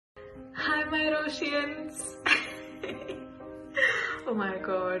Hi, my Roshians! Oh my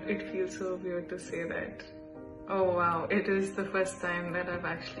god, it feels so weird to say that. Oh wow, it is the first time that I've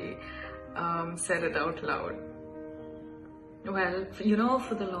actually said it out loud. Well,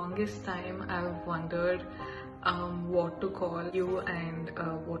 for the longest time I've wondered what to call you and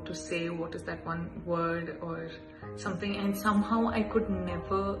what to say, what is that one word or something, and somehow I could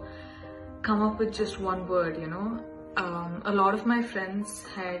never come up with just one word, A lot of my friends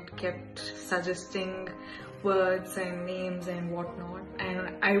had kept suggesting words and names and whatnot, and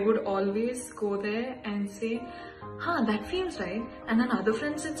I would always go there and say, that feels right. And then other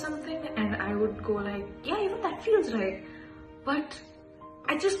friends said something and I would go like, yeah, even that feels right. But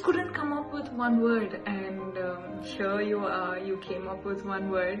I just couldn't come up with one word, and here you are, you came up with one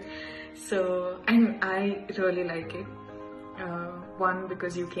word. So, and I really like it. One,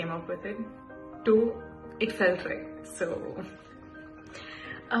 because you came up with it. Two, it felt right. So,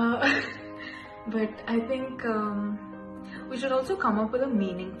 but I think we should also come up with a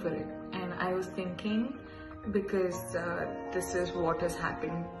meaning for it. And I was thinking, because this is what has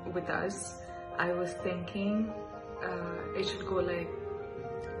happened with us, I was thinking it should go like,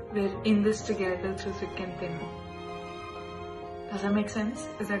 we're in this together through thick and thin. Does that make sense?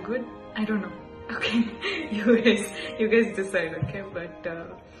 Is that good? I don't know. Okay, you guys decide, okay? But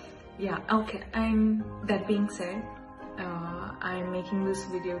yeah, okay. And that being said, I'm making this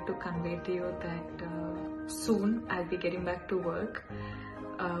video to convey to you that soon I'll be getting back to work,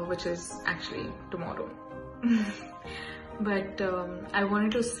 which is actually tomorrow. But I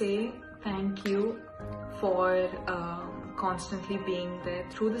wanted to say thank you for constantly being there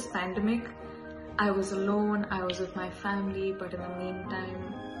through this pandemic. I was alone, I was with my family, but in the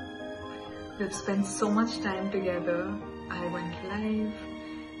meantime, we've spent so much time together. I went live,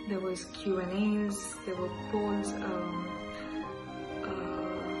 there was Q&As, there were polls,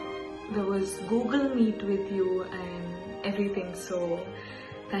 there was Google Meet with you and everything. So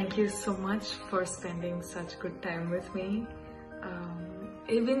thank you so much for spending such good time with me.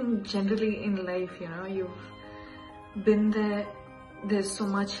 Even generally in life, you've been there. There's so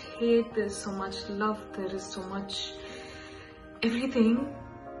much hate, there's so much love, there is so much everything,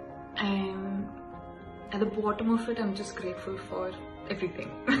 and at the bottom of it, I'm just grateful for everything.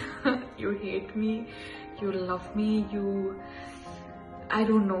 You hate me, you love me, I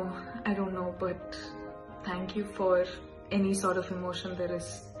don't know, but thank you for any sort of emotion there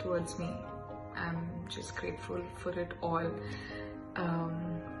is towards me. I'm just grateful for it all.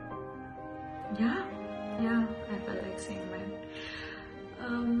 Yeah, I felt like saying that.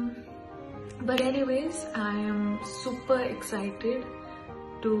 But anyways, I am super excited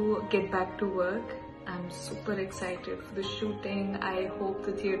to get back to work. I'm super excited for the shooting. I hope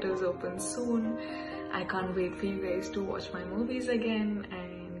the theaters open soon. I can't wait for you guys to watch my movies again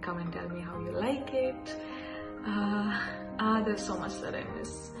and come and tell me how you like it. There's so much that I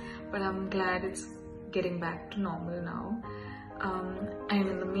miss, but I'm glad it's getting back to normal now. And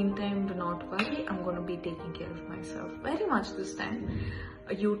in the meantime, do not worry, I'm going to be taking care of myself very much this time.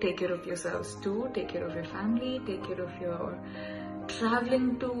 You take care of yourselves too, take care of your family, take care of your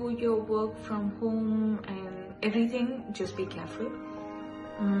traveling to your work from home and everything. Just be careful.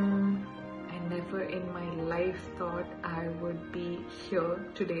 I never in my life thought I would be here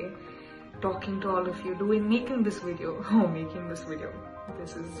today talking to all of you, making this video.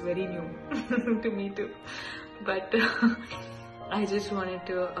 This is very new to me too. But I just wanted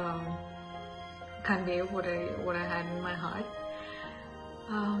to convey what I had in my heart.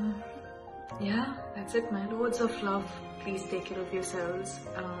 Yeah, that's it, man. Loads of love. Please take care of yourselves.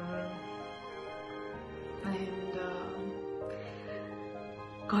 And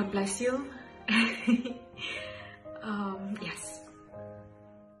God bless you.